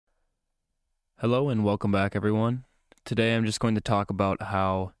Hello and welcome back, everyone. Today I'm just going to talk about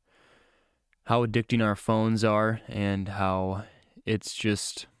how addicting our phones are and how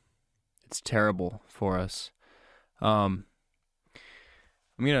it's terrible for us. Um,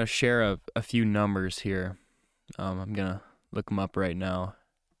 I'm gonna share a few numbers here. I'm gonna look them up right now.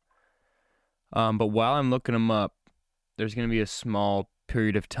 But while I'm looking them up, there's gonna be a small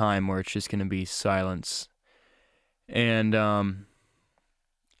period of time where it's just gonna be silence. And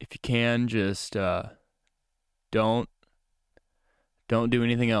if you can, just don't don't do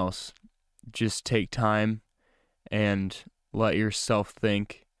anything else. Just take time and let yourself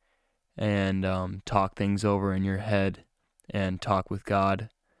think and talk things over in your head and talk with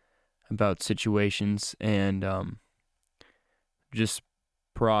God about situations and just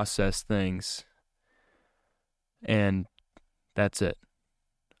process things. And that's it.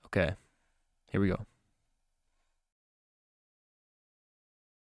 Okay, here we go.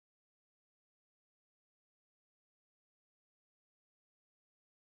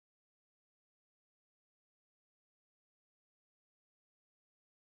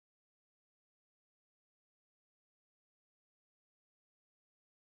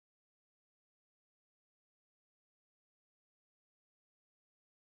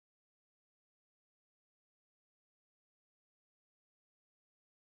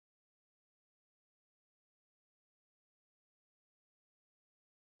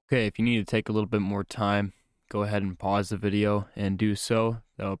 Okay, if you need to take a little bit more time, go ahead and pause the video and do so.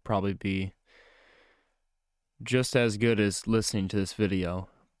 That'll probably be just as good as listening to this video.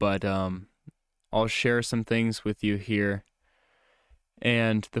 But I'll share some things with you here.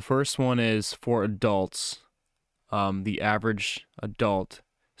 And the first one is for adults. The average adult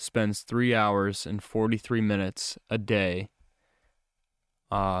spends 3 hours and 43 minutes a day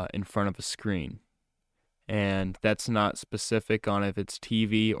in front of a screen. And that's not specific on if it's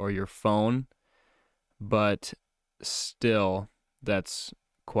TV or your phone, but still, that's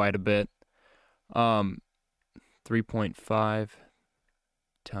quite a bit. 3.5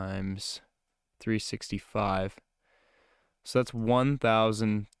 times 365. So that's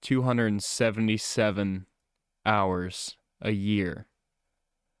 1,277 hours a year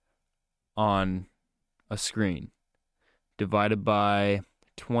on a screen. Divided by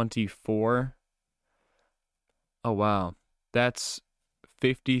 24. Oh, wow. That's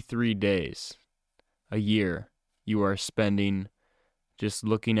 53 days a year you are spending just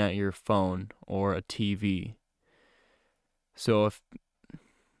looking at your phone or a TV. So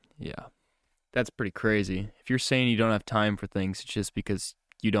yeah, that's pretty crazy. If you're saying you don't have time for things, it's just because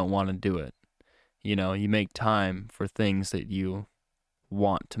you don't want to do it. You know, you make time for things that you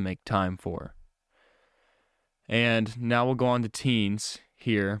want to make time for. And now we'll go on to teens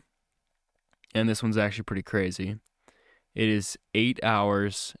here. And this one's actually pretty crazy. It is 8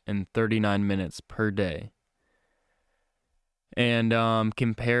 hours and 39 minutes per day. And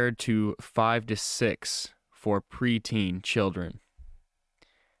compared to 5 to 6 for preteen children.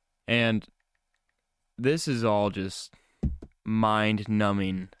 And this is all just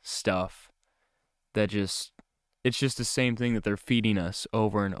mind-numbing stuff that it's just the same thing that they're feeding us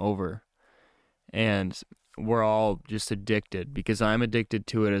over and over. And we're all just addicted because I'm addicted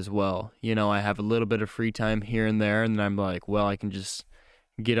to it as well. You know, I have a little bit of free time here and there, and then I'm like, well, I can just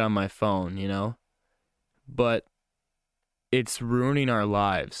get on my phone, you know? But it's ruining our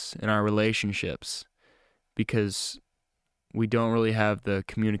lives and our relationships because we don't really have the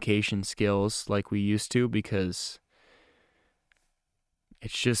communication skills like we used to because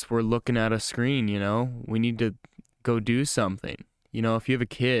it's just we're looking at a screen, you know? We need to go do something. You know, if you have a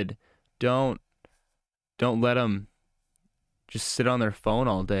kid, don't let them just sit on their phone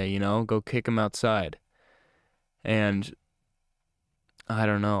all day, you know? Go kick them outside. And I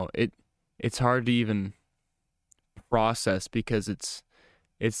don't know. It's hard to even process because it's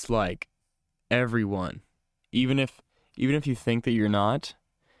like everyone. Even if you think that you're not,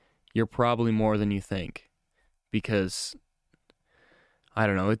 you're probably more than you think because I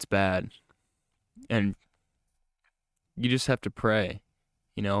don't know, it's bad. And you just have to pray,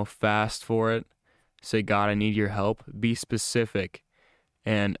 you know, fast for it. Say, God, I need your help. Be specific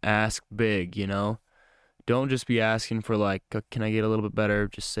and ask big, you know? Don't just be asking for, like, can I get a little bit better?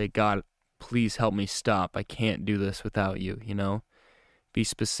 Just say, God, please help me stop. I can't do this without you, you know? Be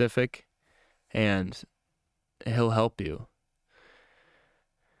specific and He'll help you.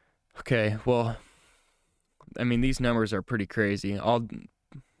 Okay, well, I mean, these numbers are pretty crazy. I'll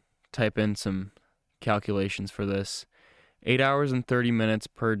type in some calculations for this. 8 hours and 30 minutes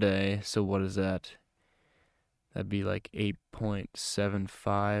per day. So what is that? That'd be like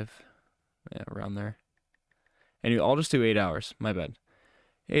 8.75. Yeah, around there. Anyway, I'll just do 8 hours. My bad.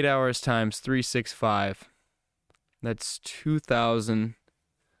 8 hours times 365. That's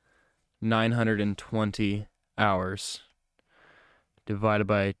 2,920 hours. Divided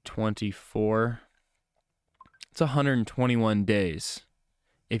by 24. It's 121 days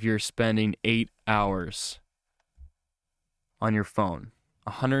if you're spending 8 hours on your phone.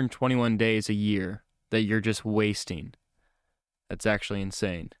 121 days a year that you're just wasting. That's actually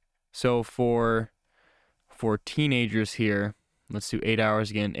insane. So for teenagers here, let's do 8 hours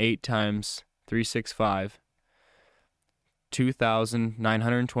again. 8 times 365.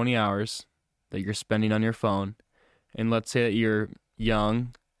 2,920 hours that you're spending on your phone. And let's say that you're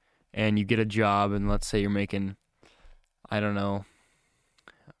young and you get a job, and let's say you're making, I don't know,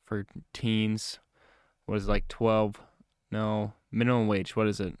 for teens, what is it, like minimum wage, what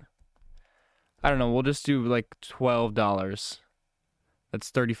is it? I don't know, we'll just do like $12.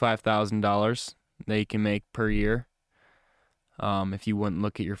 That's $35,000 that you can make per year, if you wouldn't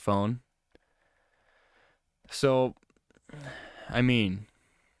look at your phone. So, I mean,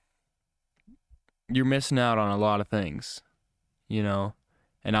 you're missing out on a lot of things, you know,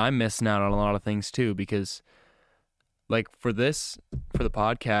 and I'm missing out on a lot of things too, because like for the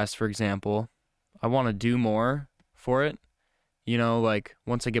podcast, for example, I want to do more for it, you know, like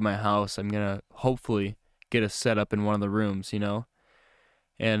once I get my house, I'm going to hopefully get a setup in one of the rooms, you know,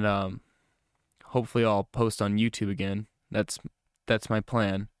 and hopefully I'll post on YouTube again. That's my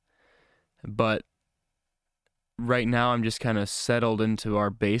plan. But right now I'm just kind of settled into our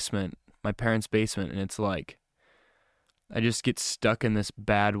basement, my parents' basement, and it's like I just get stuck in this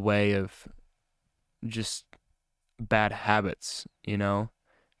bad way of just bad habits, you know,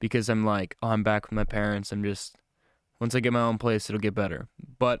 because I'm like, oh, I'm back with my parents. I'm just, once I get my own place, it'll get better.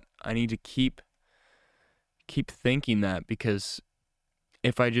 But I need to keep thinking that, because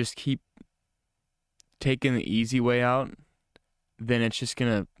if I just keep taking the easy way out, then it's just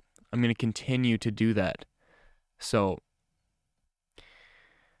I'm gonna continue to do that. So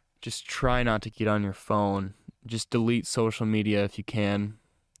just try not to get on your phone. Just delete social media if you can.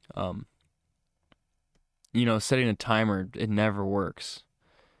 You know, setting a timer, it never works.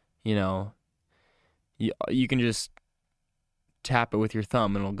 You know, you can just tap it with your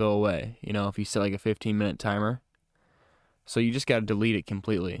thumb and it'll go away, you know, if you set like a 15-minute timer. So you just got to delete it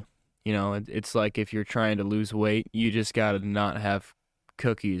completely. You know, it's like if you're trying to lose weight, you just got to not have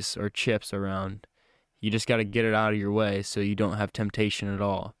cookies or chips around. You just got to get it out of your way so you don't have temptation at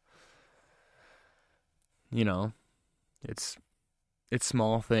all. You know, it's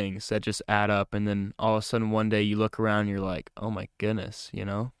small things that just add up, and then all of a sudden one day you look around and you're like, oh my goodness, you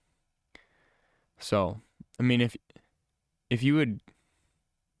know? So, I mean, if you would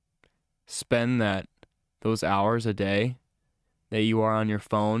spend those hours a day that you are on your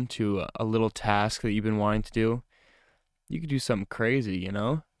phone to a little task that you've been wanting to do, you could do something crazy, you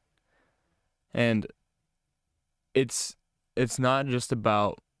know? And it's not just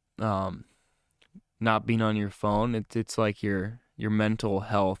about not being on your phone. It's like your mental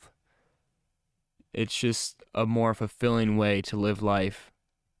health. It's just a more fulfilling way to live life,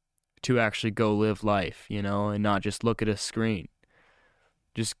 to actually go live life, you know, and not just look at a screen.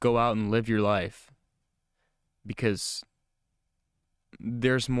 Just go out and live your life, because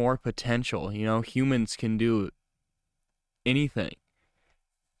there's more potential, you know. Humans can do anything,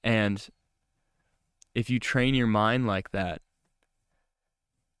 and if you train your mind like that,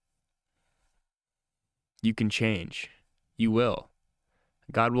 you can change. You will.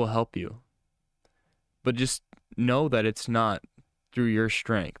 God will help you. But just know that it's not through your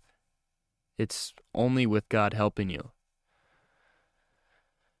strength. It's only with God helping you.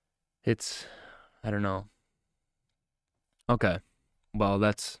 I don't know. Okay. Well,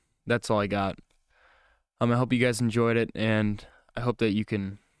 that's all I got. I hope you guys enjoyed it, and I hope that you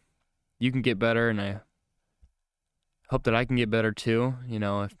can get better, and I hope that I can get better too. You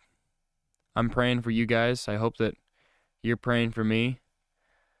know, if I'm praying for you guys, I hope that you're praying for me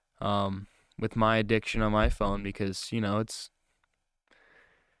with my addiction on my phone, because, you know, it's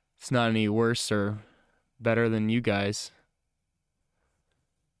not any worse or better than you guys.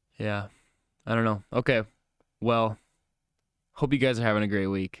 Yeah, I don't know. Okay, well, hope you guys are having a great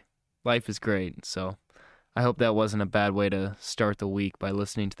week. Life is great, so I hope that wasn't a bad way to start the week by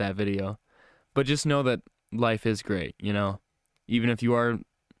listening to that video. But just know that life is great, you know. Even if you are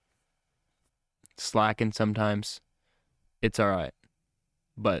slacking sometimes, it's all right.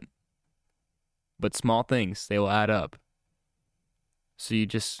 But small things, they will add up. So you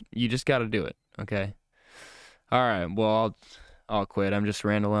just got to do it, okay? All right, well, I'll quit. I'm just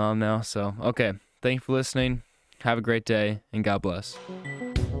rambling on now. So, okay. Thank you for listening. Have a great day, and God bless.